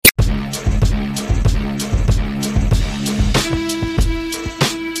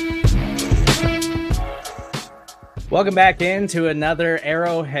Welcome back into another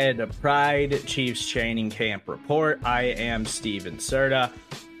Arrowhead Pride Chiefs training camp report. I am Steven Serta.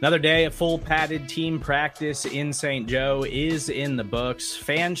 Another day of full padded team practice in St. Joe is in the books.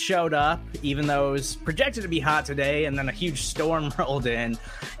 Fans showed up, even though it was projected to be hot today, and then a huge storm rolled in,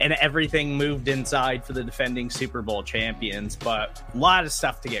 and everything moved inside for the defending Super Bowl champions. But a lot of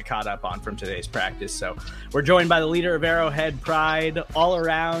stuff to get caught up on from today's practice. So we're joined by the leader of Arrowhead Pride,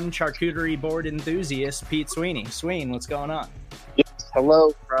 all-around charcuterie board enthusiast, Pete Sweeney. Sween, what's going on? Yes,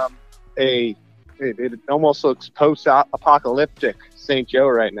 hello from it almost looks post-apocalyptic St. Joe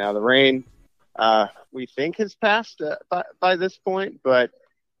right now. The rain, we think, has passed by this point, but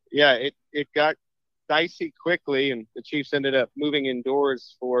yeah, it got dicey quickly, and the Chiefs ended up moving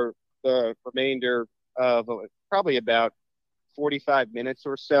indoors for the remainder of probably about 45 minutes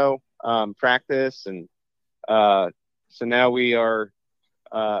or so practice, and so now we're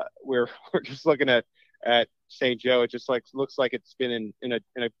just looking at St. Joe. It just looks like it's been in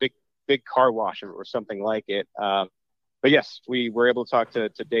a big car wash or something like it. But yes, we were able to talk to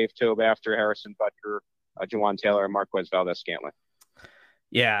Dave Toub after Harrison Butker, Jawan Taylor, and Marquez Valdez-Scantling.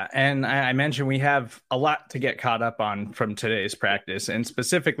 Yeah, and I mentioned we have a lot to get caught up on from today's practice, and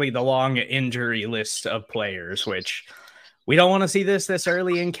specifically the long injury list of players, which we don't want to see this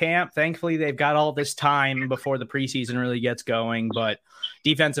early in camp. Thankfully, they've got all this time before the preseason really gets going. But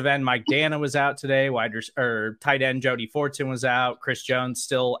defensive end Mike Danna was out today. Tight end Jody Fortson was out. Chris Jones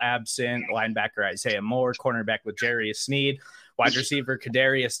still absent. Linebacker Isaiah Moore. Cornerback L'Jarius Sneed. Wide receiver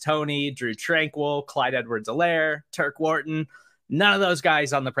Kadarius Toney. Drew Tranquill. Clyde Edwards-Helaire. Turk Wharton. None of those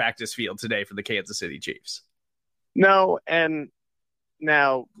guys on the practice field today for the Kansas City Chiefs. No, and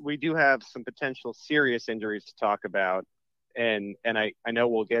now we do have some potential serious injuries to talk about. And I know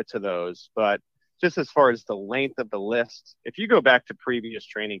we'll get to those, but just as far as the length of the list, if you go back to previous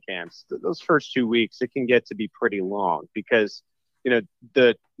training camps, those first 2 weeks, it can get to be pretty long because,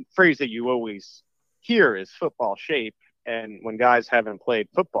 the phrase that you always hear is football shape. And when guys haven't played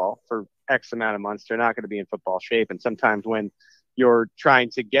football for X amount of months, they're not going to be in football shape. And sometimes when you're trying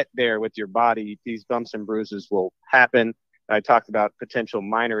to get there with your body, these bumps and bruises will happen. I talked about potential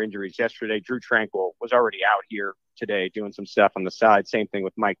minor injuries yesterday. Drew Tranquill was already out here today doing some stuff on the side. Same thing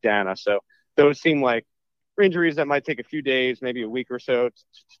with Mike Danna. So those seem like injuries that might take a few days, maybe a week or so,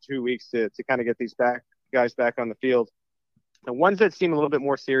 2 weeks to kind of get these guys back on the field. The ones that seem a little bit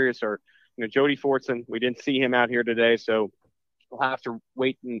more serious are, Jody Fortson. We didn't see him out here today, so we'll have to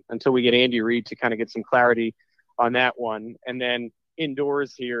wait until we get Andy Reid to kind of get some clarity on that one. And then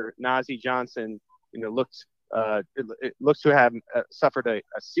indoors here, Nazeeh Johnson, it looks to have suffered a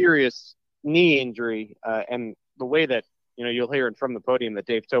serious knee injury, and the way that you'll hear it from the podium that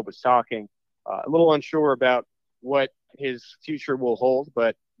Dave Toub was talking, a little unsure about what his future will hold,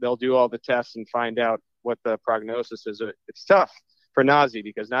 but they'll do all the tests and find out what the prognosis is. It's tough for Nazeeh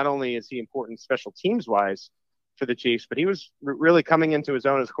because not only is he important special teams wise for the Chiefs, but he was really coming into his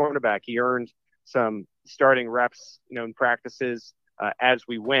own as cornerback. He earned some starting reps, in practices as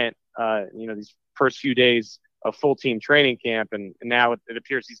we went. These first few days of full team training camp, and now it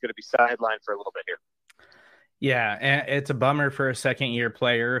appears he's going to be sidelined for a little bit here. Yeah, and it's a bummer for a second-year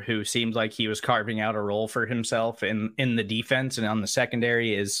player who seemed like he was carving out a role for himself in the defense and on the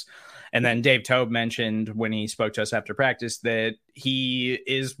secondary. And then Dave Toub mentioned when he spoke to us after practice that he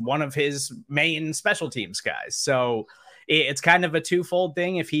is one of his main special teams guys. So it's kind of a twofold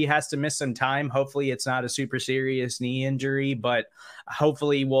thing. If he has to miss some time, hopefully it's not a super serious knee injury, but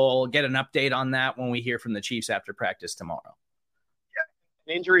hopefully we'll get an update on that when we hear from the Chiefs after practice tomorrow.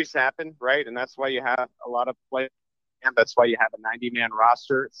 Yeah, injuries happen, right? And that's why you have a lot of players. And that's why you have a 90-man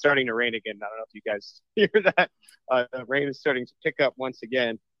roster. It's starting to rain again. I don't know if you guys hear that. The rain is starting to pick up once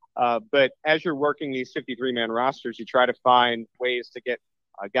again. But as you're working these 53-man rosters, you try to find ways to get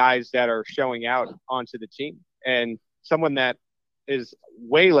guys that are showing out onto the team. And someone that is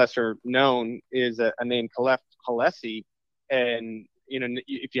way lesser known is a name Khalef Kalesi. And,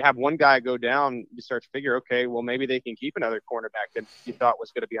 if you have one guy go down, you start to figure, okay, well, maybe they can keep another cornerback that you thought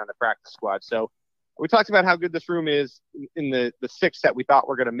was going to be on the practice squad. So we talked about how good this room is in the six that we thought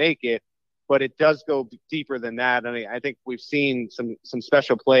were going to make it, but it does go deeper than that. And I think we've seen some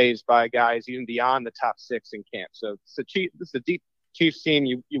special plays by guys even beyond the top six in camp. So this is a deep Chiefs team.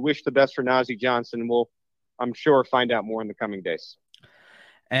 You wish the best for Nazeeh Johnson. We'll, I'm sure, find out more in the coming days.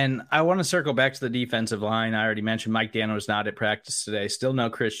 And I want to circle back to the defensive line. I already mentioned Mike Danna was not at practice today. Still no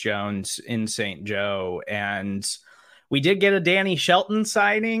Chris Jones in St. Joe. And we did get a Danny Shelton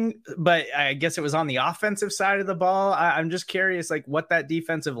signing, but I guess it was on the offensive side of the ball. I'm just curious, what that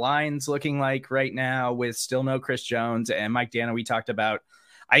defensive line's looking like right now with still no Chris Jones and Mike Danna. We talked about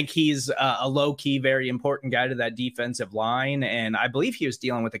I think he's a low-key, very important guy to that defensive line, and I believe he was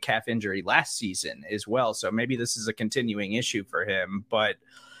dealing with a calf injury last season as well, so maybe this is a continuing issue for him. But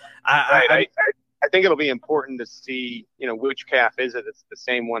I think it'll be important to see, which calf is it. It's the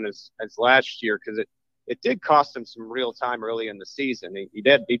same one as last year, because it did cost him some real time early in the season. He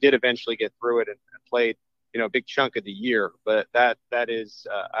did eventually get through it and played, a big chunk of the year. But that is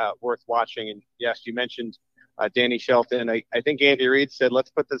worth watching. And yes, you mentioned Danny Shelton. I think Andy Reid said,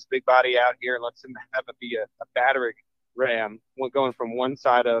 let's put this big body out here and let's him have it be a battering ram, going from one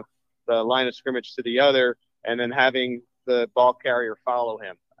side of the line of scrimmage to the other, and then having the ball carrier follow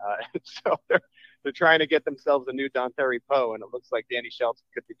him. So they're trying to get themselves a new Dontari Poe, and it looks like Danny Shelton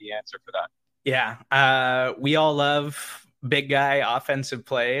could be the answer for that. Yeah, we all love big guy offensive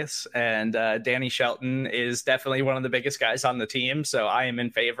plays, and Danny Shelton is definitely one of the biggest guys on the team, so I am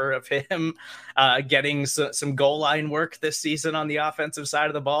in favor of him getting some goal line work this season on the offensive side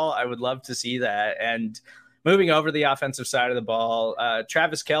of the ball. I would love to see that. And moving over to the offensive side of the ball,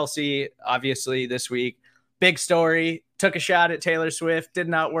 Travis Kelce, obviously this week, big story, took a shot at Taylor Swift, did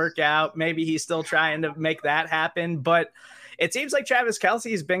not work out. Maybe he's still trying to make that happen, but it seems like Travis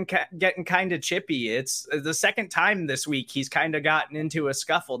Kelce has been getting kind of chippy. It's the second time this week he's kind of gotten into a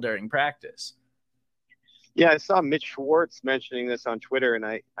scuffle during practice. Yeah, I saw Mitch Schwartz mentioning this on Twitter, and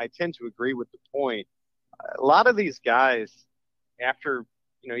I tend to agree with the point. A lot of these guys, after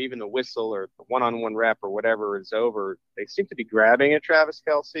even the whistle or the one-on-one rep or whatever is over, they seem to be grabbing at Travis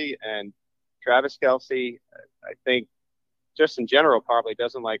Kelce, and Travis Kelce, I think, just in general, probably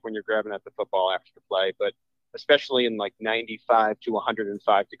doesn't like when you're grabbing at the football after the play, but especially in like 95 to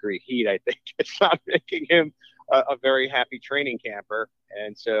 105 degree heat, I think it's not making him a very happy training camper.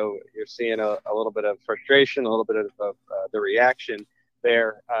 And so you're seeing a little bit of frustration, a little bit of the reaction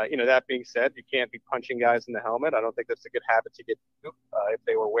there. That being said, you can't be punching guys in the helmet. I don't think that's a good habit to get if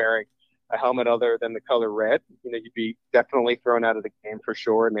they were wearing a helmet other than the color red. You'd be definitely thrown out of the game for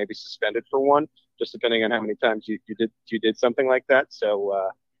sure, and maybe suspended for one, just depending on how many times you did something like that. So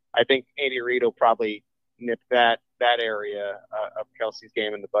I think Andy Reid will probably nip that area of Kelce's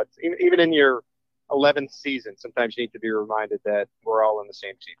game in the bud. Even in your 11th season, sometimes you need to be reminded that we're all in the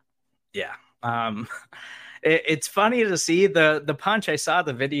same team. Yeah. It's funny to see the punch. I saw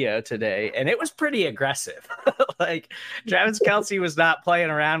the video today, and it was pretty aggressive. Like, Travis Kelce was not playing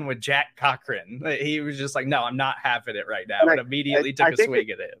around with Jack Cochran. He was just like, no, I'm not having it right now, and immediately took a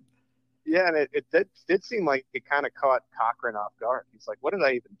swing at him. Yeah, and it did seem like it kind of caught Cochran off guard. He's like, what did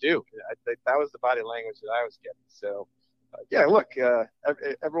I even do? I think that was the body language that I was getting. So, yeah, look,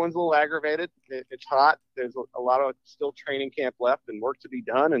 everyone's a little aggravated. It's hot. There's a lot of still training camp left and work to be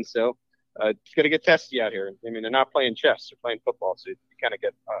done. And so it's going to get testy out here. I mean, they're not playing chess. They're playing football. So you kind of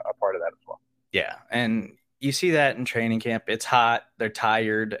get a part of that as well. Yeah, and you see that in training camp. It's hot. They're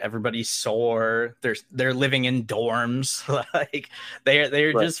tired. Everybody's sore. They're living in dorms. Like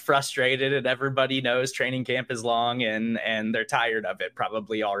they're right. Just frustrated, and everybody knows training camp is long, and they're tired of it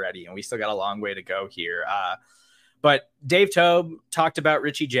probably already. And we still got a long way to go here. But Dave Toub talked about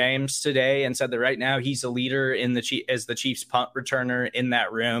Richie James today and said that right now he's a leader as the Chiefs punt returner in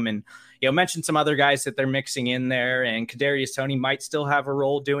that room. And mentioned some other guys that they're mixing in there, and Kadarius Toney might still have a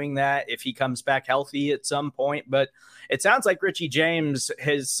role doing that if he comes back healthy at some point. But it sounds like Richie James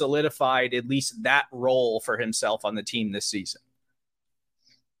has solidified at least that role for himself on the team this season.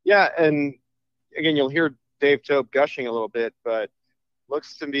 Yeah, and again, you'll hear Dave Toub gushing a little bit, but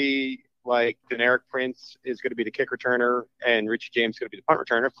looks to me like Deneric Prince is going to be the kick returner and Richie James is going to be the punt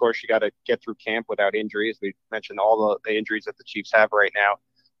returner. Of course, you got to get through camp without injuries. We mentioned all the injuries that the Chiefs have right now.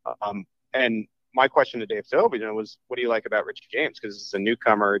 And my question to Dave Toub, was what do you like about Richie James? Because it's a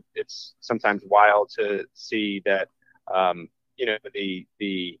newcomer. It's sometimes wild to see that,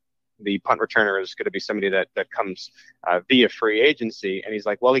 the punt returner is going to be somebody that comes via free agency. And he's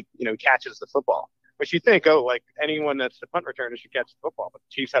like, well, he catches the football. Which you think, like anyone that's the punt returner should catch the football. But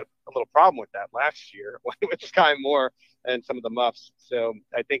the Chiefs had a little problem with that last year with Sky Moore and some of the muffs. So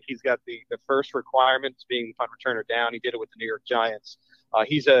I think he's got the first requirements being the punt returner down. He did it with the New York Giants.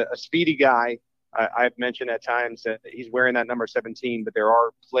 He's a speedy guy. I've mentioned at times that he's wearing that number 17, but there are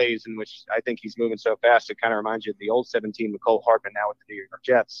plays in which I think he's moving so fast it kind of reminds you of the old 17 with Cole Hardman now with the New York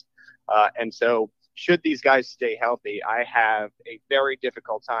Jets. And so should these guys stay healthy, I have a very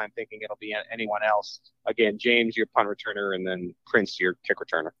difficult time thinking it'll be anyone else. Again, James, your punt returner, and then Prince, your kick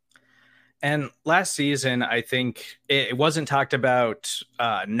returner. And last season, I think it wasn't talked about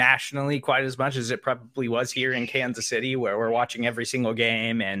nationally quite as much as it probably was here in Kansas City, where we're watching every single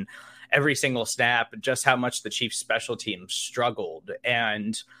game and every single snap, just how much the Chiefs special teams struggled.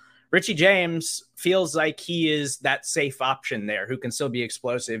 And Richie James feels like he is that safe option there who can still be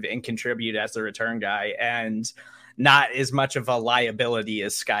explosive and contribute as the return guy and not as much of a liability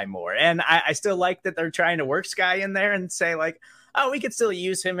as Sky Moore. And I still like that they're trying to work Sky in there and say like, oh, we could still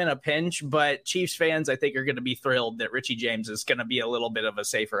use him in a pinch, but Chiefs fans, I think, are going to be thrilled that Richie James is going to be a little bit of a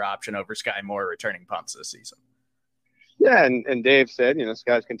safer option over Sky Moore returning punts this season. Yeah, and Dave said,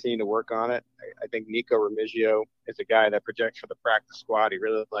 Sky's continuing to work on it. I think Nico Remigio is a guy that projects for the practice squad. He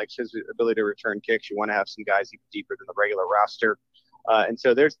really likes his ability to return kicks. You want to have some guys even deeper than the regular roster. And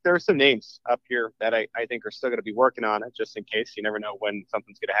so there are some names up here that I think are still going to be working on it, just in case. You never know when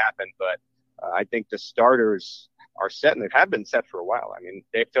something's going to happen. But I think the starters are set, and they have been set for a while. I mean,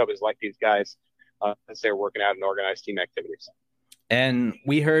 Dave Toub has liked these guys as they're working out in organized team activities. And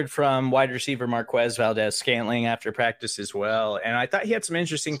we heard from wide receiver Marquez Valdes-Scantling after practice as well. And I thought he had some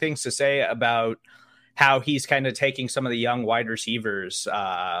interesting things to say about how he's kind of taking some of the young wide receivers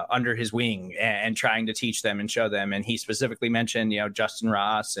under his wing and trying to teach them and show them. And he specifically mentioned, Justin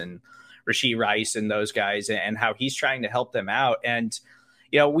Ross and Rashee Rice and those guys and how he's trying to help them out. And,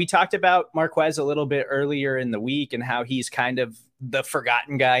 we talked about Marquez a little bit earlier in the week and how he's kind of the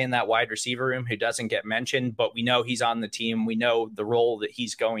forgotten guy in that wide receiver room who doesn't get mentioned, but we know he's on the team. We know the role that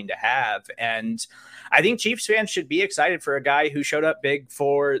he's going to have. And I think Chiefs fans should be excited for a guy who showed up big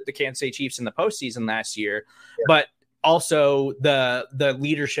for the Kansas City Chiefs in the postseason last year, but also the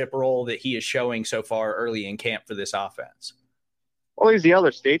leadership role that he is showing so far early in camp for this offense. Well, he's the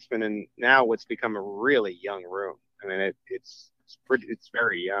elder statesman, and now what's become a really young room. I mean, it's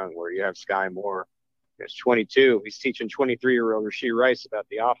very young, where you have Sky Moore. He's 22. He's teaching 23-year-old Rashee Rice about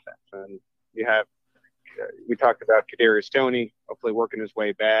the offense. And you have, we talked about Kadarius Toney, hopefully working his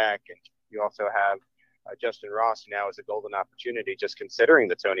way back. And you also have Justin Ross now as a golden opportunity, just considering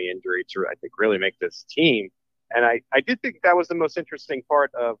the Toney injury, to, I think, really make this team. And I did think that was the most interesting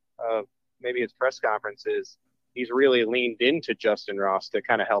part of maybe his press conferences. He's really leaned into Justin Ross to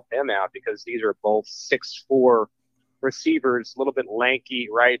kind of help him out, because these are both 6'4" receivers, a little bit lanky,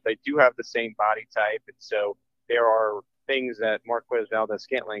 right? They do have the same body type. And so there are things that Marquez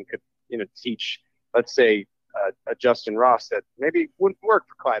Valdes-Scantling could, teach, let's say, a Justin Ross that maybe wouldn't work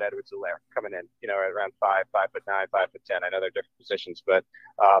for Clyde Edwards-Helaire coming in, around 5'9", 5'10". I know they're different positions, but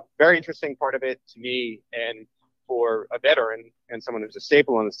very interesting part of it to me, and for a veteran and someone who's a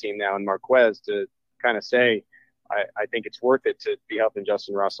staple on this team now, and Marquez, to kind of say, I think it's worth it to be helping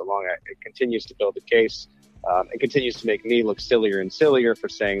Justin Ross along. It continues to build the case. It continues to make me look sillier and sillier for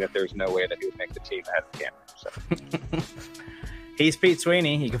saying that there's no way that he would make the team ahead of camp. So. He's Pete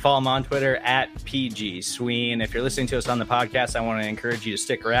Sweeney. You can follow him on Twitter at PG Sween. If you're listening to us on the podcast, I want to encourage you to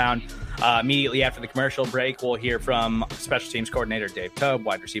stick around. Immediately after the commercial break, we'll hear from special teams coordinator Dave Toub,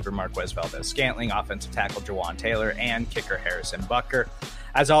 wide receiver Marquez Valdes-Scantling, offensive tackle Jawaan Taylor, and kicker Harrison Butker.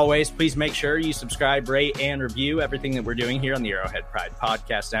 As always, please make sure you subscribe, rate, and review everything that we're doing here on the Arrowhead Pride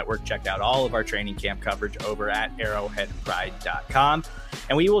Podcast Network. Check out all of our training camp coverage over at arrowheadpride.com.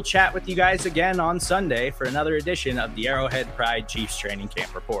 And we will chat with you guys again on Sunday for another edition of the Arrowhead Pride Chiefs Training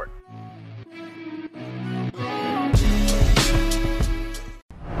Camp Report.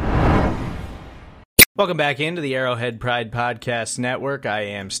 Welcome back into the Arrowhead Pride Podcast Network. I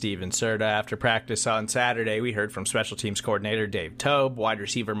am Steven Serta. After practice on Saturday, we heard from special teams coordinator Dave Toub, wide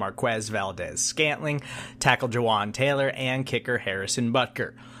receiver Marquez Valdes-Scantling, tackle Jawaan Taylor, and kicker Harrison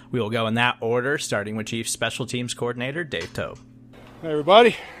Butker. We will go in that order, starting with Chiefs special teams coordinator Dave Toub. Hey,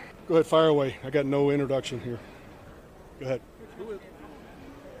 everybody. Go ahead, fire away. I got no introduction here. Go ahead.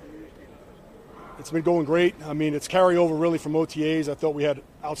 It's been going great. I mean, it's carryover really from OTAs. I thought we had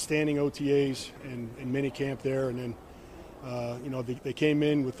outstanding OTAs in minicamp there, and then they came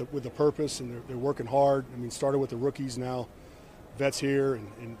in with a purpose, and they're working hard. I mean, started with the rookies, now vets here,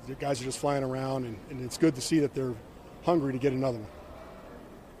 and the guys are just flying around, and it's good to see that they're hungry to get another one.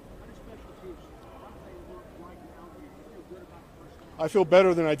 I feel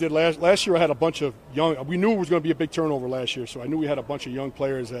better than I did last year. I had a bunch of young – we knew it was going to be a big turnover last year, so I knew we had a bunch of young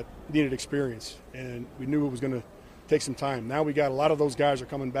players that needed experience, and we knew it was going to take some time. Now we got a lot of those guys are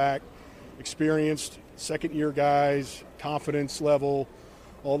coming back, experienced, second-year guys, confidence level,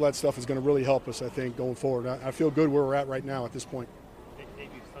 all that stuff is going to really help us, I think, going forward. I feel good where we're at right now at this point. Dave,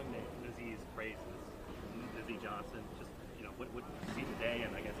 you sung Azeez praises, Azeez Johnson. Just, what you see today,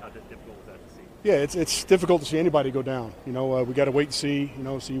 and I guess how difficult was that to see? Yeah, it's difficult to see anybody go down. We got to wait and see,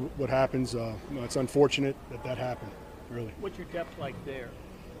 see what happens. It's unfortunate that happened, really. What's your depth like there?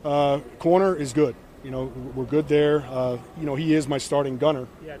 Corner is good. We're good there. He is my starting gunner.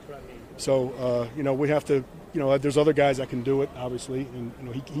 Yeah, that's what I mean. So, we have to, there's other guys that can do it, obviously. And,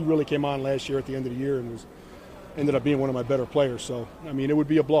 he really came on last year at the end of the year and was ended up being one of my better players. So, I mean, it would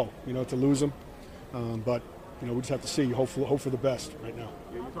be a blow, to lose him. But, we just have to see, hope for the best right now.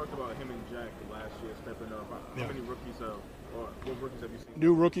 Yeah, you talked about him and Jack last year stepping up. How many rookies or what rookies have you seen?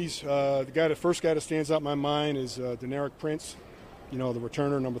 New rookies. The first guy that stands out in my mind is Deneric Prince, the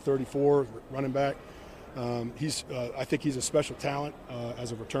returner, number 34, running back. I think he's a special talent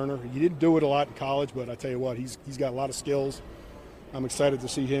as a returner. He didn't do it a lot in college, but I tell you what, he's got a lot of skills. I'm excited to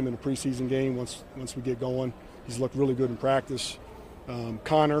see him in a preseason game once we get going. He's looked really good in practice.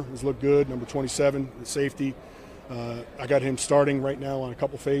 Connor has looked good, number 27, the safety. I got him starting right now on a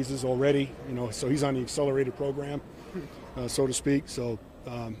couple phases already, so he's on the accelerated program, so to speak. So,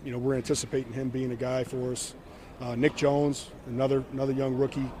 we're anticipating him being a guy for us. Nick Jones, another young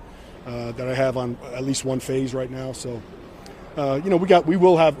rookie that I have on at least one phase right now. So,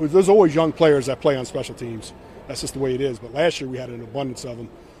 there's always young players that play on special teams. That's just the way it is. But last year we had an abundance of them.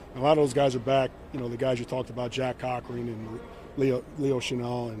 And a lot of those guys are back. The guys you talked about, Jack Cochran and Leo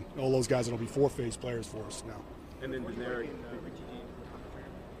Chenal, and all those guys that'll be four-phase players for us now. And then Deneric.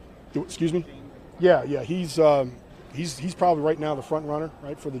 Excuse me? Yeah. He's probably right now the front runner,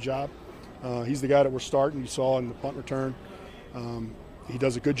 right, for the job. He's the guy that we're starting. You saw in the punt return. He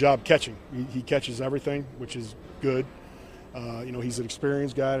does a good job catching. He catches everything, which is good. He's an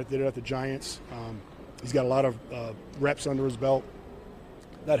experienced guy that did it at the Giants. He's got a lot of reps under his belt.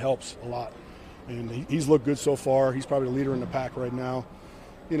 That helps a lot. And he's looked good so far. He's probably the leader in the pack right now.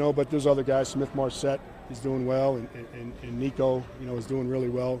 But there's other guys. Smith Marset is doing well, and Nico, is doing really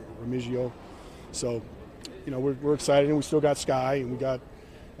well, Remigio. So, we're excited. And we still got Sky, and we got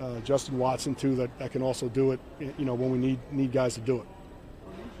Justin Watson, too, that can also do it, when we need guys to do it.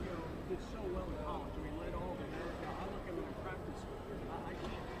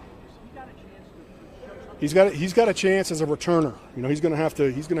 He's got a chance as a returner. He's going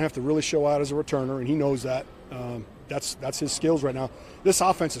to have to really show out as a returner, and he knows that. That's his skills right now. This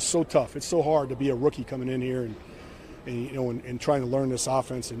offense is so tough. It's so hard to be a rookie coming in here and trying to learn this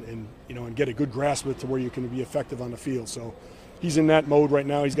offense and get a good grasp of it to where you can be effective on the field. So he's in that mode right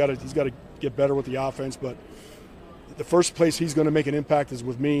now. He's got to get better with the offense, but the first place he's going to make an impact is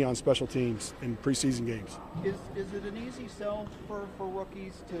with me on special teams in preseason games. Is it an easy sell for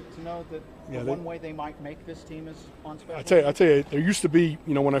rookies to know that one way they might make this team is on special teams? I tell you, there used to be,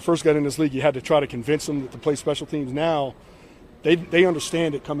 when I first got in this league, you had to try to convince them to play special teams. Now, they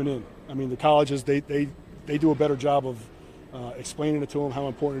understand it coming in. I mean, the colleges, they do a better job of explaining it to them how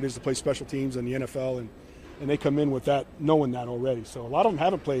important it is to play special teams in the NFL, and they come in with that, knowing that already. So a lot of them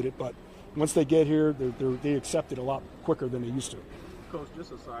haven't played it, but once they get here, they accept it a lot quicker than they used to. Coach,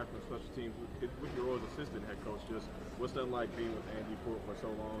 just aside from special teams, with your role as assistant head coach, just what's that like being with Andy for so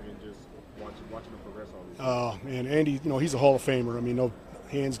long and just watching him progress all these years? Man, Andy, he's a Hall of Famer. I mean, no,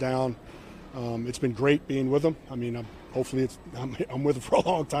 hands down. It's been great being with him. I mean, hopefully I'm with him for a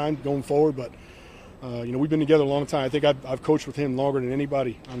long time going forward, but we've been together a long time. I think I've coached with him longer than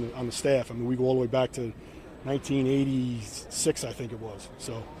anybody on the staff. I mean, we go all the way back to 1986, I think it was.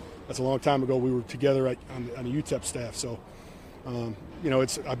 So that's a long time ago. We were together on the UTEP staff. So,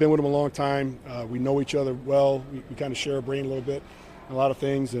 I've been with him a long time. We know each other well. We kind of share a brain a little bit, a lot of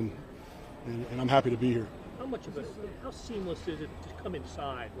things, and I'm happy to be here. How seamless is it to come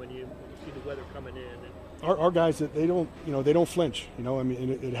inside when you see the weather coming in? Our guys, they don't flinch. I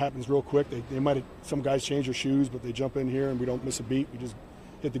mean, it happens real quick. They might some guys change their shoes, but they jump in here and we don't miss a beat. We just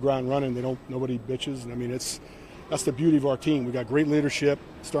hit the ground running. Nobody bitches. And I mean, that's the beauty of our team. We got great leadership,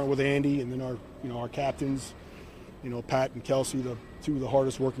 starting with Andy, and then our captains, Pat and Kelsey, the two of the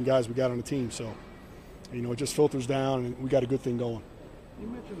hardest working guys we got on the team. So, it just filters down, and we got a good thing going. You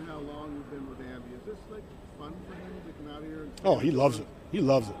mentioned how long you've been with Andy. Is this fun for him to come out here? Oh, he loves it. He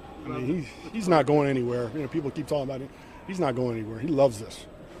loves it. I mean, he's not going anywhere. People keep talking about it. He's not going anywhere. He loves this.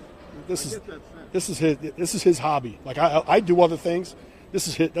 This is his hobby. Like I do other things. This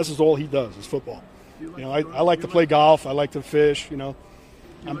is all he does is football. I like to play golf. I like to fish.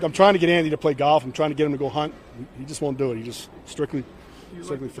 I'm trying to get Andy to play golf. I'm trying to get him to go hunt. He just won't do it. He just strictly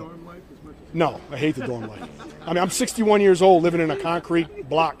dorm life as much as No, I hate the dorm life. I mean, I'm 61 years old, living in a concrete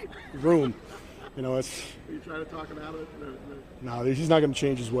block room. It's. Are you trying to talk him out of it? No, he's not going to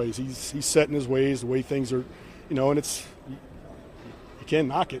change his ways. He's set in his ways, the way things are, and it's you can't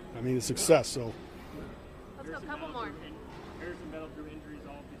knock it. I mean, it's success. So. Let's go a couple more. Harrison battled through injuries,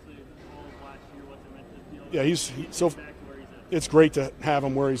 obviously, all of last year. What's it meant to feel? Yeah, so it's great to have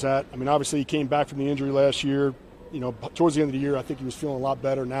him where he's at. I mean, obviously he came back from the injury last year. Towards the end of the year, I think he was feeling a lot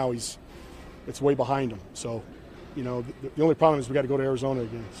better. Now it's way behind him. So, the only problem is we got to go to Arizona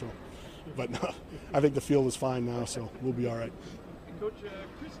again. So, but I think the field is fine now, so we'll be all right. Coach,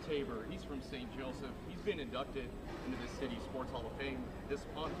 Chris Tabor, he's from St. Joseph. He's been inducted into the City Sports Hall of Fame this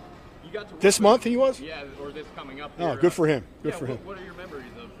month. You got to this month he was? Yeah, or this coming up. Oh, good for him. Good for him. What are your memories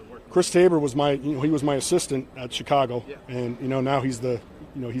of the work? Chris Tabor was he was my assistant at Chicago, and now he's the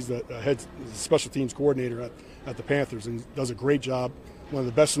head special teams coordinator at the Panthers, and does a great job. One of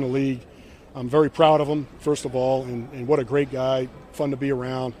the best in the league. I'm very proud of him, first of all, and what a great guy, fun to be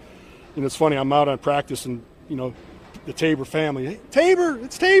around. It's funny, I'm out on practice, and the Tabor family, hey, Tabor,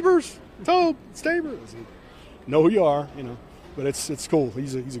 it's Tabor's, Tobe, it's Tabor. I said, know who you are, but it's cool.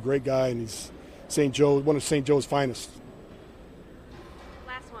 He's a great guy, and he's one of St. Joe's finest.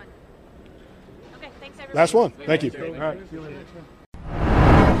 Last one. Okay, thanks everybody. Last one. Thank you. All right, see you later.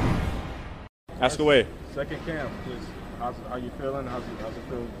 Ask away. Second camp, how you feeling? How's it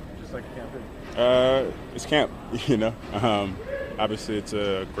feel? Just second camp. It's camp, Obviously, it's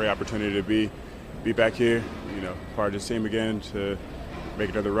a great opportunity to be back here. Part of this team again to make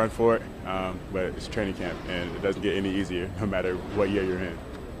another run for it. But it's training camp, and it doesn't get any easier no matter what year you're in.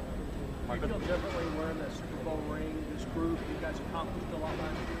 Do you feel differently wearing the Super Bowl ring? This group, you guys accomplished a lot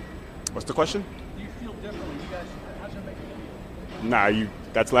last year. What's the question? Do you feel differently? You guys, how's it make you feel?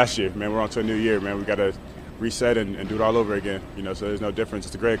 That's last year, man. We're on to a new year, man. We got to reset and do it all over again. So there's no difference.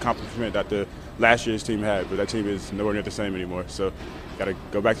 It's a great accomplishment that the last year's team had, but that team is nowhere near the same anymore. So got to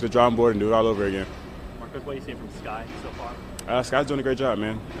go back to the drawing board and do it all over again. Marcus, what are you seeing from Sky so far? Sky's doing a great job,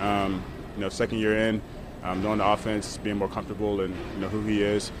 man. Second year in, knowing the offense, being more comfortable and who he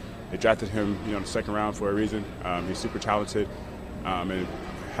is. They drafted him, in the second round for a reason. He's super talented, and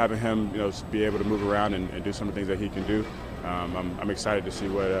having him, be able to move around and do some of the things that he can do. I'm excited to see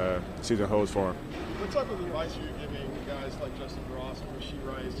what the season holds for him. What type of advice are you giving guys like Justin Ross and Rashee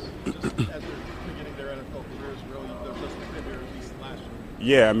Rice, just as they're beginning their NFL careers? Really, they're just been there at least last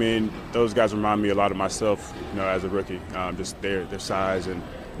year. Yeah, those guys remind me a lot of myself, as a rookie. Just their size and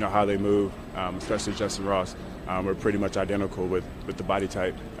how they move, especially Justin Ross. We're pretty much identical with the body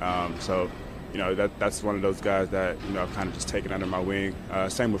type. So that's one of those guys that I've kind of just taken under my wing.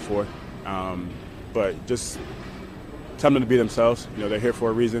 Same with Ford, but just tell them to be themselves. They're here for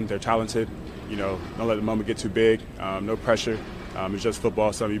a reason. They're talented. Don't let the moment get too big. No pressure. It's just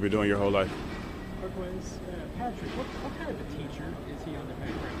football, something you've been doing your whole life. Patrick, what kind of a teacher is he on the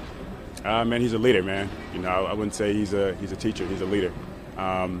background? He's a leader, man. I wouldn't say he's a teacher. He's a leader.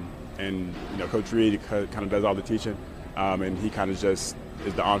 And Coach Reed kind of does all the teaching, and he kind of just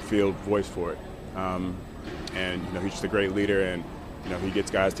is the on-field voice for it. And he's just a great leader, and he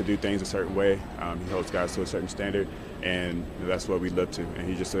gets guys to do things a certain way. He holds guys to a certain standard, and that's what we live to. And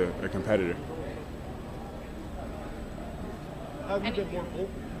he's just a competitor. Have you been more vocal?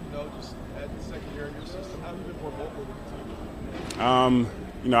 Just at the second year in your system, have you been more vocal with the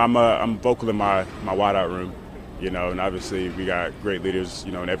team? I'm vocal in my wideout room. And obviously we got great leaders,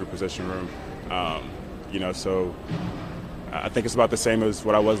 in every position room. So I think it's about the same as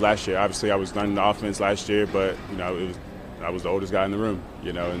what I was last year. Obviously I was learning the offense last year, but, I was the oldest guy in the room,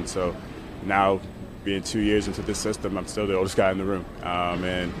 and so now being 2 years into this system, I'm still the oldest guy in the room.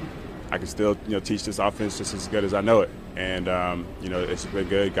 And I can still, teach this offense just as good as I know it. And, it's been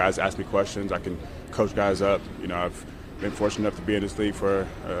good. Guys ask me questions. I can coach guys up. I've been fortunate enough to be in this league for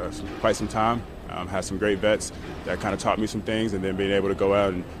quite some time. Had some great vets that kind of taught me some things, and then being able to go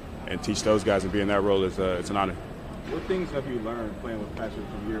out and teach those guys and be in that role is it's an honor. What things have you learned playing with Patrick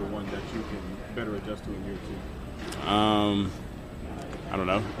from year one that you can better adjust to in year two? I don't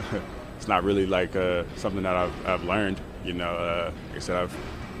know. It's not really like something that I've learned. Like I said,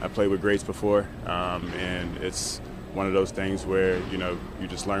 I've played with greats before, and it's one of those things where you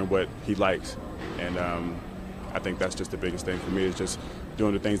just learn what he likes, and I think that's just the biggest thing for me is just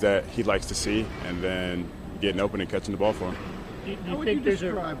doing the things that he likes to see, and then getting open and catching the ball for him. How would you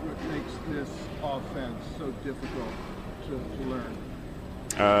describe what makes this offense so difficult to learn?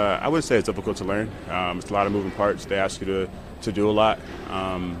 I wouldn't say it's difficult to learn. It's a lot of moving parts. They ask you to do a lot.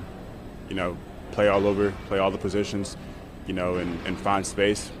 Play all over, play all the positions, and find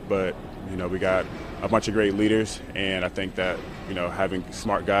space. But we got a bunch of great leaders, and I think that having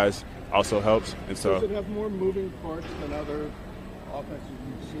smart guys also helps. And so, does it have more moving parts than other offenses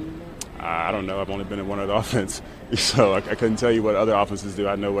you've seen? I don't know. I've only been in one other offense, so I couldn't tell you what other offenses do.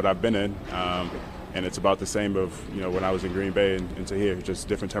 I know what I've been in, and it's about the same of when I was in Green Bay and to here, just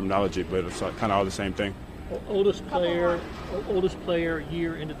different terminology, but it's kind of all the same thing. Oldest player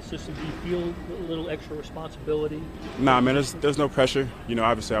year into the system. Do you feel a little extra responsibility? Nah, man. There's no pressure.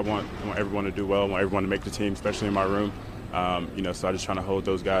 Obviously I want everyone to do well. I want everyone to make the team, especially in my room. So I'm just trying to hold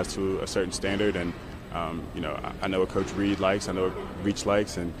those guys to a certain standard and I know what Coach Reed likes, I know what Reach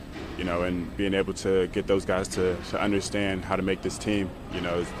likes, and and being able to get those guys to understand how to make this team,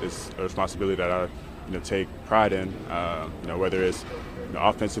 is a responsibility that I take pride in. Whether it's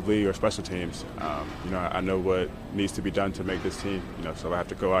offensively or special teams, I know what needs to be done to make this team. So I have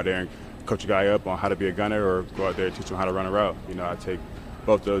to go out there and coach a guy up on how to be a gunner, or go out there and teach him how to run a route. I take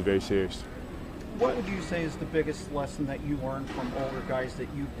both of those very serious. What would you say is the biggest lesson that you learned from older guys that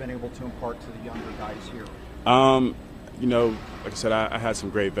you've been able to impart to the younger guys here? Like I said, I had some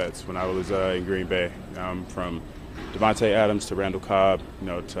great vets when I was in Green Bay, from Devontae Adams to Randall Cobb,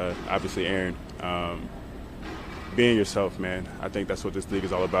 to obviously Aaron. Being yourself, man, I think that's what this league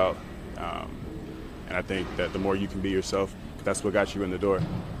is all about. And I think that the more you can be yourself, that's what got you in the door.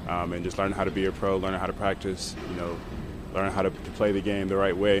 And just learning how to be a pro, learning how to practice, learning how to play the game the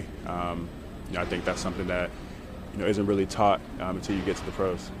right way. I think that's something that isn't really taught until you get to the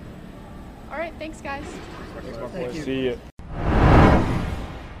pros. All right, thanks, guys. Thank you. See you.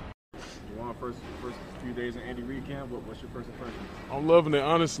 First few days in Andy Reid camp, what's your first impression? I'm loving it,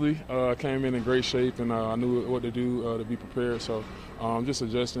 honestly. I came in great shape, and I knew what to do to be prepared. So I'm just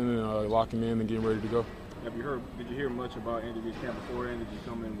adjusting and locking in and getting ready to go. Did you hear much about Andy Reid's camp beforehand? Did you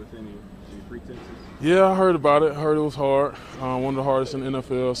come in with any pretenses? Yeah, I heard about it. I heard it was hard. One of the hardest in the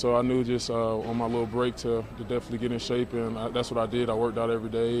NFL. So I knew just on my little break to definitely get in shape, and that's what I did. I worked out every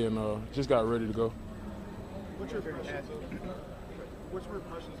day and just got ready to go. What's your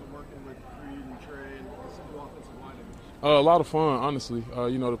impressions of working with Reid and Trey and the new offensive line? A lot of fun, honestly.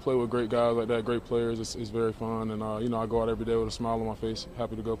 To play with great guys like that, great players, is very fun. And, I go out every day with a smile on my face,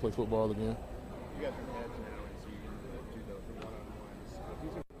 happy to go play football again. You guys are heads now, and so you can do the one-on-ones.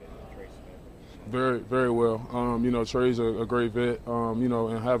 Who's your Trey Smith? Very, very well. Trey's a great vet,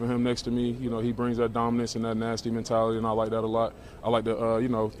 and having him next to me, he brings that dominance and that nasty mentality, and I like that a lot. I like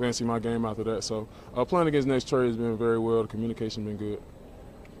to, fancy my game after that. So playing against next Trey has been very well. The communication's been good.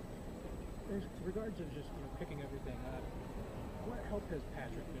 In regards to just picking everything up, what help has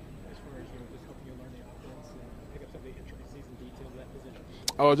Patrick been as far as just helping you learn the offense and pick up some of the intricacies and details of that position?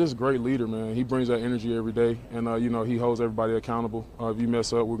 Oh, just a great leader, man. He brings that energy every day, and he holds everybody accountable. If you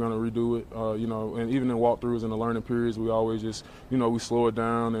mess up, we're going to redo it. And even in walkthroughs and the learning periods, we always just we slow it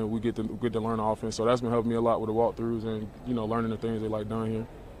down and we get to learn the offense. So that's been helping me a lot with the walkthroughs and learning the things they like done here.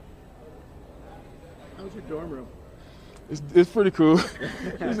 How's your dorm room? It's pretty cool.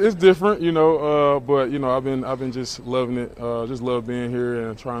 it's different, but I've been just loving it. Just love being here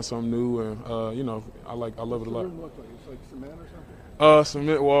and trying something new, and I love it a lot. What's the room look like? It's like cement or something?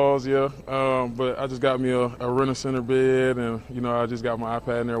 Cement walls, yeah. But I just got me a Rent-A-Center bed, and I just got my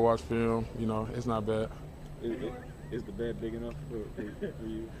iPad in there, watch film. It's not bad. Is the bed big enough for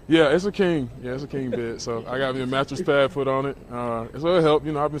you? Yeah, it's a king. Yeah, it's a king bed. So I got me a mattress pad put on it. So it helped.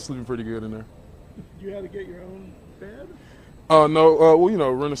 I've been sleeping pretty good in there. You had to get your own bed?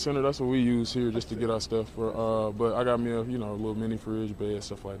 No. Rent-A-Center, that's what we use here just to get our stuff. But I got me a little mini fridge, bed,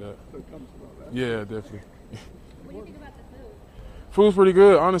 stuff like that. So it comes with all that? Yeah, definitely. What do you think about the food? Food's pretty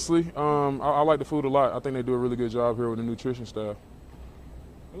good, honestly. I like the food a lot. I think they do a really good job here with the nutrition staff.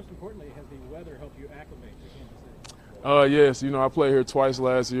 Most importantly, has the weather helped you acclimate to Kansas City? Yes, I played here twice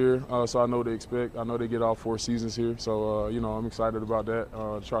last year, so I know what to expect. I know they get all 4 seasons here, so I'm excited about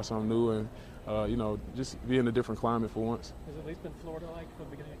that. Try something new and just be in a different climate for once. Has it at least been Florida-like from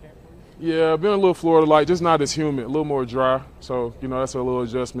the beginning of camp for you? Yeah, been a little Florida-like, just not as humid, a little more dry. So that's a little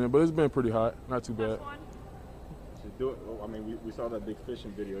adjustment, but it's been pretty hot, not too bad. We saw that big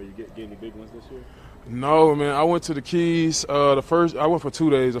fishing video. You get any big ones this year? No, man. I went to the Keys. I went for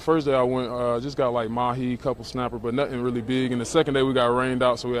 2 days. The first day I went, just got like mahi, couple snapper, but nothing really big. And the second day we got rained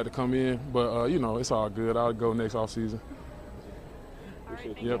out, so we had to come in. But it's all good. I'll go next off season.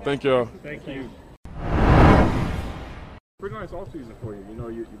 Thank y'all. Thank you. Pretty nice off season for you.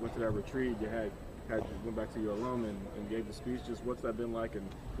 You went to that retreat. You went back to your alum and gave the speech. Just what's that been like, and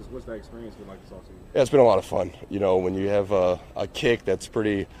just what's that experience been like this off season? Yeah, it's been a lot of fun. When you have a kick that's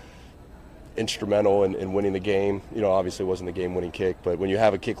pretty instrumental in winning the game. Obviously it wasn't the game-winning kick, but when you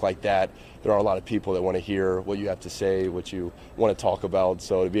have a kick like that, there are a lot of people that want to hear what you have to say, what you want to talk about.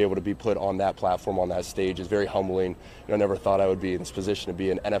 So to be able to be put on that platform, on that stage, is very humbling. I never thought I would be in this position to be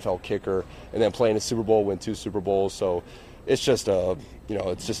an NFL kicker and then play in a Super Bowl, win 2 Super Bowls. So it's just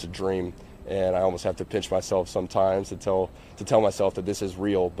it's just a dream. And I almost have to pinch myself sometimes to tell myself that this is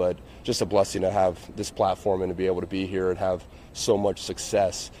real, but just a blessing to have this platform and to be able to be here and have so much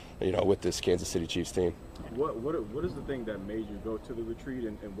success, with this Kansas City Chiefs team. What is the thing that made you go to the retreat,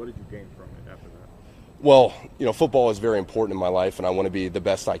 and what did you gain from it after that? Well, football is very important in my life, and I want to be the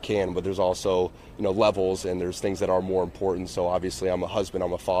best I can, but there's also, levels, and there's things that are more important. So obviously I'm a husband,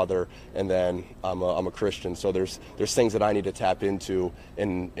 I'm a father, and then I'm a Christian. So there's things that I need to tap into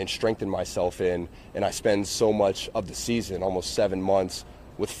and strengthen myself in, and I spend so much of the season, almost 7 months,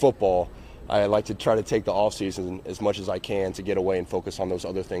 with football. I like to try to take the off season as much as I can to get away and focus on those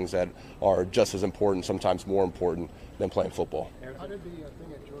other things that are just as important, sometimes more important than playing football. How did the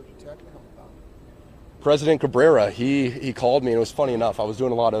thing at Georgia Tech come about? President Cabrera, he called me, and it was funny enough. I was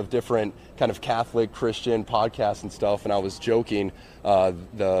doing a lot of different kind of Catholic Christian podcasts and stuff, and I was joking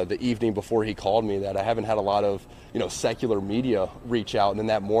the evening before he called me that I haven't had a lot of secular media reach out. And then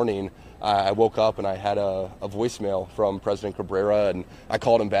that morning, I woke up and I had a voicemail from President Cabrera, and I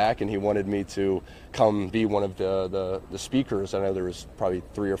called him back, and he wanted me to come be one of the speakers. I know there was probably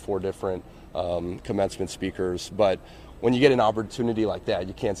 3 or 4 different commencement speakers, but when you get an opportunity like that,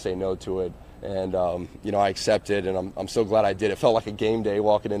 you can't say no to it. And, I accepted, and I'm so glad I did. It felt like a game day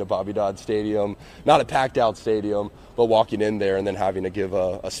walking into Bobby Dodd Stadium, not a packed out stadium, but walking in there and then having to give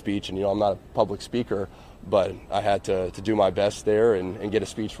a speech. And, I'm not a public speaker, but I had to do my best there and get a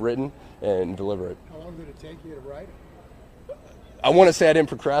speech written and deliver it. How long did it take you to write it? I want to say I didn't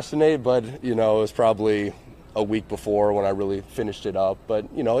procrastinate, but, it was probably a week before when I really finished it up. But,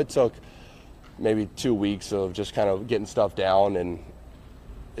 it took maybe 2 weeks of just kind of getting stuff down. And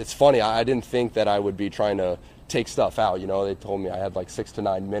it's funny, I didn't think that I would be trying to take stuff out. They told me I had like 6 to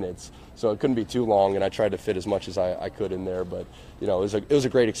 9 minutes, so it couldn't be too long, and I tried to fit as much as I could in there. But, it was a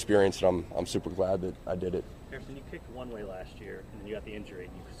great experience, and I'm super glad that I did it. Harrison, you kicked one way last year, and then you got the injury,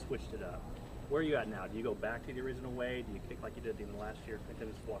 and you switched it up. Where are you at now? Do you go back to the original way? Do you kick like you did in the last year?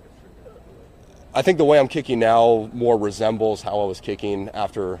 Just walk us through that. I think the way I'm kicking now more resembles how I was kicking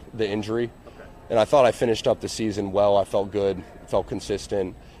after the injury. Okay. And I thought I finished up the season well. I felt good, felt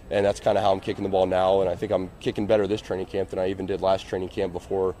consistent, and that's kind of how I'm kicking the ball now. And I think I'm kicking better this training camp than I even did last training camp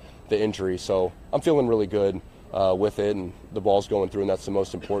before the injury. So I'm feeling really good with it, and the ball's going through, and that's the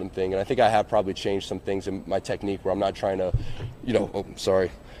most important thing. And I think I have probably changed some things in my technique where I'm not trying to,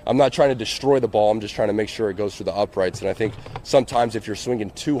 I'm not trying to destroy the ball. I'm just trying to make sure it goes through the uprights. And I think sometimes if you're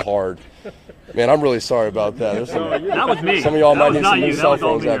swinging too hard, man, I'm really sorry about that. That was me. Some of y'all might need some new cell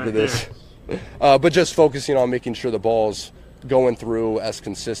phones after this. But just focusing on making sure the ball's going through as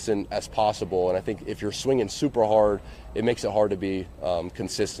consistent as possible. And I think if you're swinging super hard, it makes it hard to be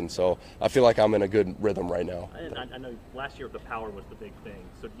consistent. So I feel like I'm in a good rhythm right now. I know last year the power was the big thing.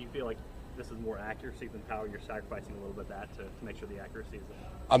 So do you feel like this is more accuracy than power? You're sacrificing a little bit of that to make sure the accuracy is there?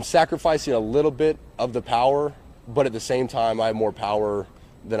 I'm sacrificing a little bit of the power, but at the same time I have more power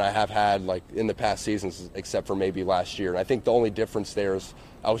than I have had like in the past seasons, except for maybe last year. And I think the only difference there is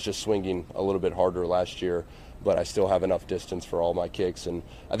I was just swinging a little bit harder last year, but I still have enough distance for all my kicks. And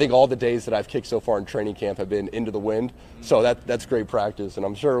I think all the days that I've kicked so far in training camp have been into the wind, so that's great practice. And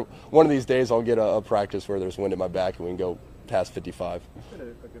I'm sure one of these days I'll get a practice where there's wind at my back and we can go past 55. It's been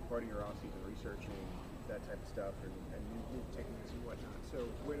a good part of your offseason researching that type of stuff and new techniques and whatnot. So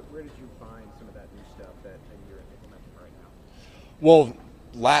where did you find some of that new stuff that you're implementing right now? Well,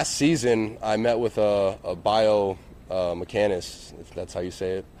 last season I met with a biomechanist, if that's how you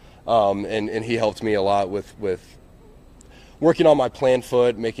say it. And he helped me a lot with working on my plant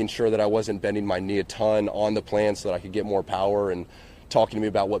foot, making sure that I wasn't bending my knee a ton on the plant so that I could get more power, and talking to me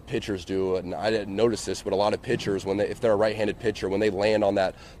about what pitchers do. And I didn't notice this, but a lot of pitchers, if they're a right-handed pitcher, when they land on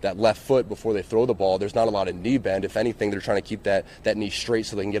that left foot before they throw the ball, there's not a lot of knee bend. If anything, they're trying to keep that knee straight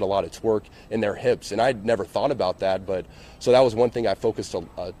so they can get a lot of torque in their hips. And I'd never thought about that, so that was one thing I focused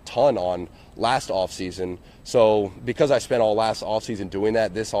a ton on last offseason. So because I spent all last offseason doing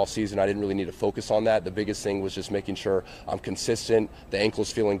that, this offseason I didn't really need to focus on that. The biggest thing was just making sure I'm consistent, the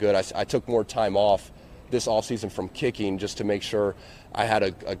ankle's feeling good. I took more time off this offseason from kicking just to make sure I had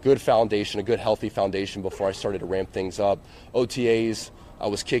a good foundation, a good healthy foundation before I started to ramp things up. OTAs, I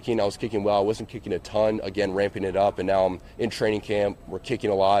was kicking well. I wasn't kicking a ton, again, ramping it up, and now I'm in training camp. We're kicking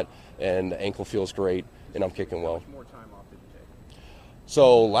a lot, and the ankle feels great, and I'm kicking well. How much more time off did you take?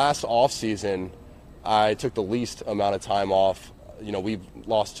 So last offseason, I took the least amount of time off. We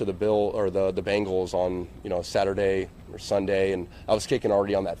lost to the Bengals on, Saturday or Sunday, and I was kicking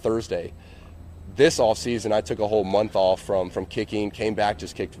already on that Thursday. This offseason, I took a whole month off from kicking, came back,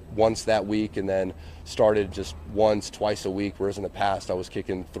 just kicked once that week, and then started just once, twice a week, whereas in the past I was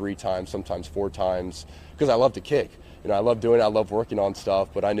kicking 3 times, sometimes 4 times, because I love to kick. I love doing it, I love working on stuff,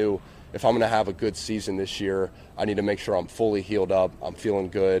 but I knew if I'm going to have a good season this year, I need to make sure I'm fully healed up, I'm feeling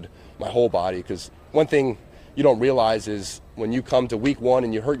good, my whole body, because one thing you don't realize is when you come to week 1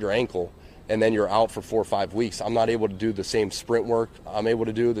 and you hurt your ankle, and then you're out for 4 or 5 weeks. I'm not able to do the same sprint work. I'm able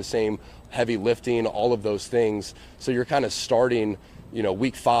to do the same heavy lifting, all of those things. So you're kind of starting,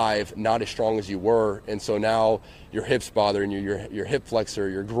 week 5 not as strong as you were, and so now your hips bothering you, your hip flexor,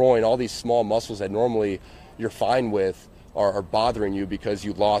 your groin, all these small muscles that normally you're fine with are bothering you because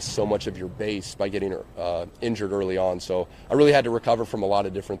you lost so much of your base by getting injured early on. So I really had to recover from a lot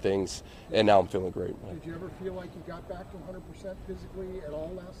of different things, and now I'm feeling great. Did you ever feel like you got back to 100% physically at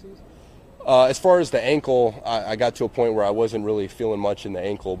all last season? As far as the ankle, I got to a point where I wasn't really feeling much in the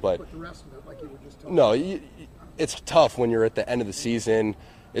ankle, but the rest of it, like you were just talking no, it's tough when you're at the end of the season.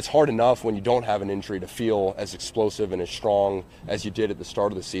 It's hard enough when you don't have an injury to feel as explosive and as strong as you did at the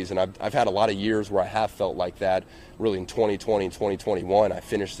start of the season. I've had a lot of years where I have felt like that. Really in 2020 and 2021, I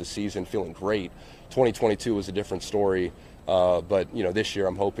finished the season feeling great. 2022 was a different story, but this year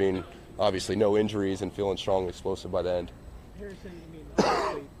I'm hoping, obviously, no injuries and feeling strong and explosive by the end. Harrison,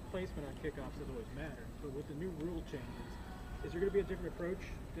 obviously placement on kickoffs has always mattered, but with the new rule changes, is there going to be a different approach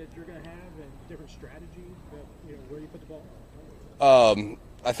that you're going to have and different strategy that, where you put the ball?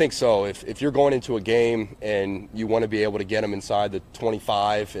 I think so. If you're going into a game and you want to be able to get them inside the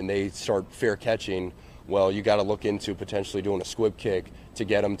 25 and they start fair catching, well, you got to look into potentially doing a squib kick to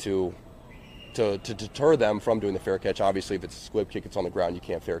get them to deter them from doing the fair catch. Obviously, if it's a squib kick, it's on the ground, you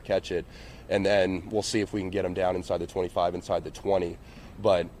can't fair catch it. And then we'll see if we can get them down inside the 25, inside the 20.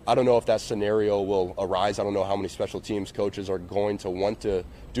 But I don't know if that scenario will arise. I don't know how many special teams coaches are going to want to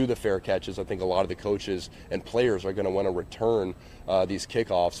do the fair catches. I think a lot of the coaches and players are going to want to return these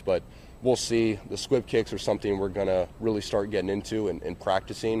kickoffs. But we'll see. The squib kicks are something we're going to really start getting into and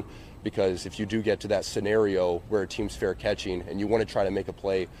practicing, because if you do get to that scenario where a team's fair catching and you want to try to make a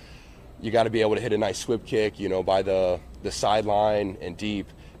play, you got to be able to hit a nice squib kick, by the sideline and deep,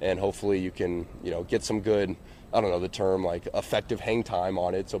 and hopefully you can, get some good, I don't know the term, like effective hang time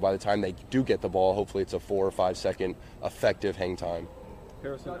on it. So by the time they do get the ball, hopefully it's a 4 or 5 second effective hang time.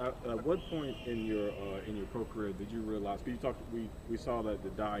 Harrison, at what point in your pro career did you realize? Because we saw that the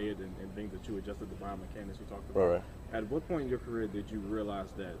diet and things that you adjusted, the biomechanics we talked about. Right. At what point in your career did you realize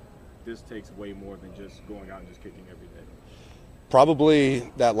that this takes way more than just going out and just kicking every day?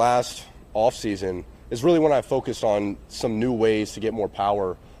 Probably that last off season is really when I focused on some new ways to get more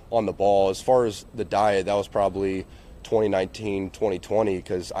power on the ball. As far as the diet, that was probably 2019, 2020,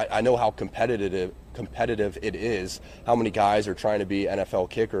 because I know how competitive it is, how many guys are trying to be NFL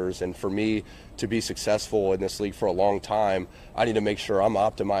kickers, and for me to be successful in this league for a long time, I need to make sure I'm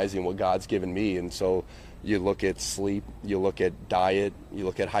optimizing what God's given me. And so you look at sleep, you look at diet, you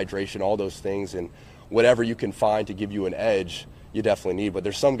look at hydration, all those things, and whatever you can find to give you an edge, you definitely need. But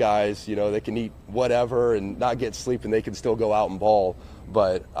there's some guys, they can eat whatever and not get sleep and they can still go out and ball.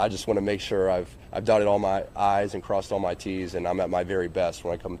 But I just want to make sure I've dotted all my I's and crossed all my T's, and I'm at my very best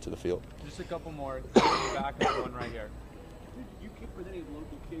when I come to the field. Just a couple more. Back on one right here. Did you kick with any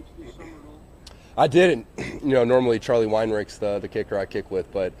local kids this summer at all? I didn't. Normally Charlie Weinrich's the kicker I kick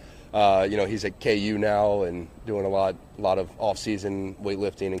with, but he's at KU now and doing a lot of off-season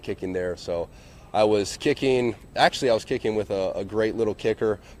weightlifting and kicking there. So I was kicking with a great little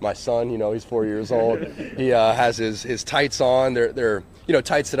kicker. My son, he's 4 years old. He has his tights on. They're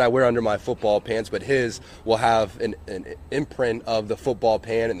tights that I wear under my football pants, but his will have an imprint of the football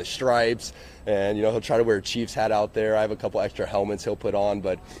pant and the stripes. And, he'll try to wear a Chiefs hat out there. I have a couple extra helmets he'll put on.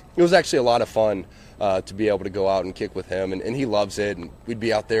 But it was actually a lot of fun to be able to go out and kick with him. And he loves it. And we'd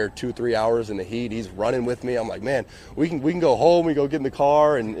be out there 2-3 hours in the heat. He's running with me. I'm like, man, we can go home. We go get in the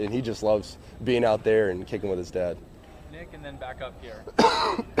car. And he just loves being out there and kicking with his dad. Nick, and then back up here.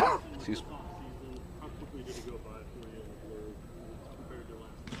 Excuse me.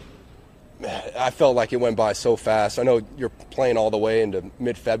 I felt like it went by so fast. I know you're playing all the way into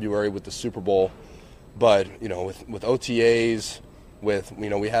mid-February with the Super Bowl, but with OTAs,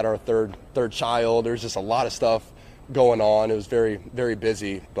 we had our third child. There's just a lot of stuff going on. It was very, very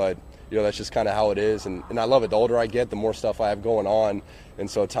busy, but that's just kind of how it is. And I love it. The older I get, the more stuff I have going on, and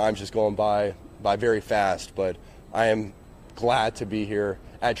so time's just going by very fast. But I am glad to be here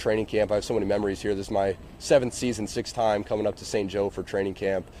at training camp. I have so many memories here. This is my 7th season, 6th time coming up to St. Joe for training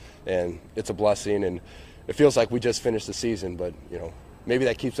camp, and it's a blessing. And it feels like we just finished the season, but maybe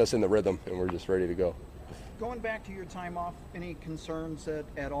that keeps us in the rhythm, and we're just ready to go. Going back to your time off, any concerns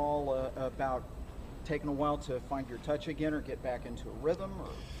at all about taking a while to find your touch again or get back into a rhythm? Or?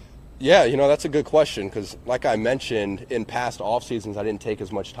 Yeah, that's a good question, because like I mentioned, in past off seasons I didn't take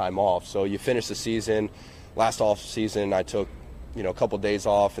as much time off. So you finish the season. Last off season I took a couple days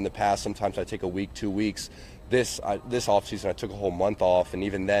off. In the past, sometimes I take a week, 2 weeks. This offseason, I took a whole month off, and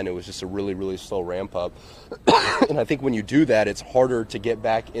even then, it was just a really, really slow ramp up. And I think when you do that, it's harder to get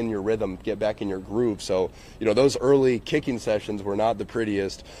back in your rhythm, get back in your groove. So, those early kicking sessions were not the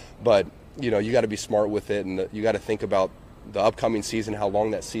prettiest, but, you got to be smart with it, and you got to think about the upcoming season, how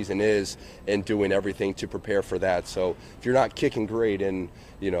long that season is, and doing everything to prepare for that. So if you're not kicking great in,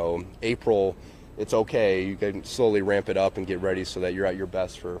 April, it's okay. You can slowly ramp it up and get ready so that you're at your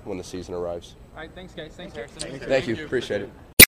best for when the season arrives. All right, thanks, guys. Thanks, Harrison. Thank you. Appreciate it.